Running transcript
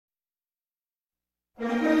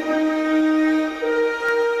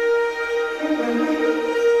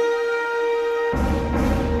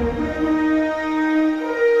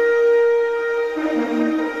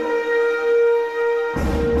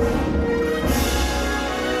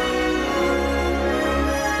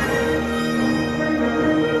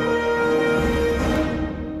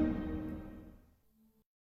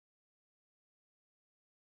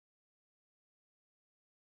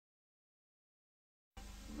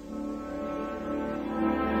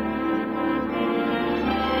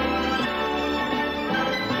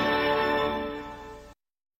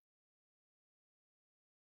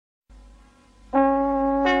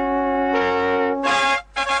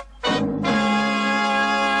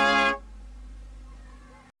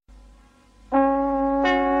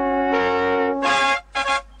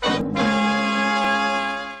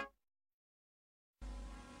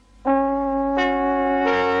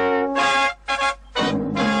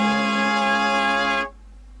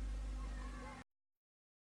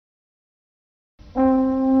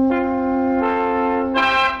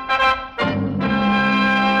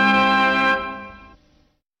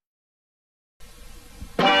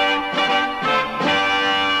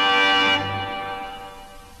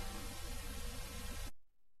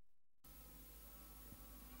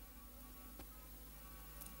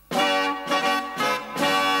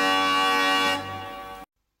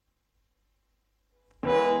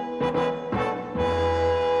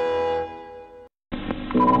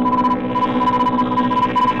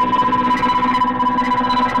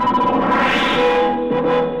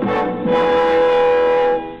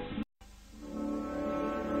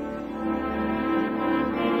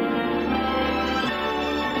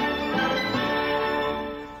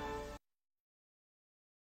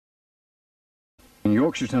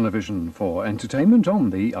Yorkshire Television for entertainment on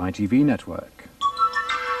the ITV network.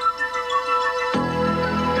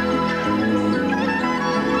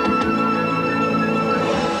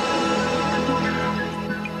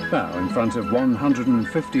 Now, in front of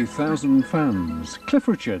 150,000 fans, Cliff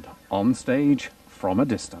Richard on stage from a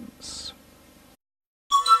distance.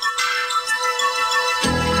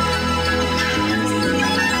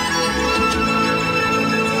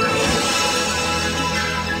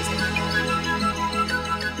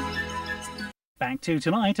 Back to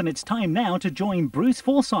tonight, and it's time now to join Bruce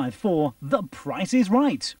Forsyth for The Price is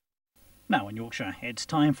Right. Now in Yorkshire, it's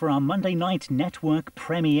time for our Monday night network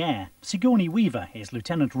premiere. Sigourney Weaver is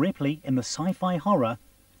Lieutenant Ripley in the sci-fi horror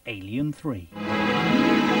Alien 3.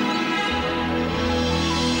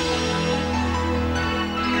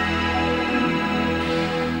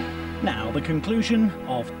 Now the conclusion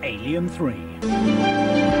of Alien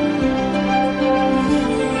 3.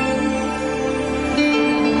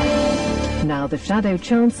 Now the Shadow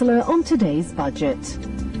Chancellor on today's budget.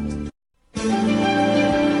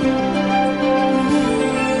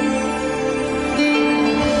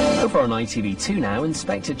 Over on ITV2 now,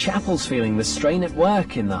 Inspector Chappell's feeling the strain at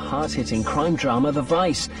work in the hard-hitting crime drama The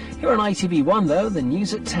Vice. Here on ITV1 though, the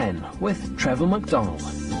news at 10 with Trevor McDonnell.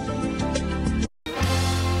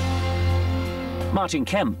 Martin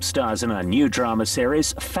Kemp stars in a new drama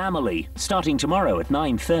series, Family, starting tomorrow at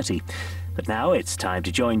 9:30. But now it's time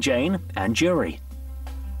to join Jane and Jury.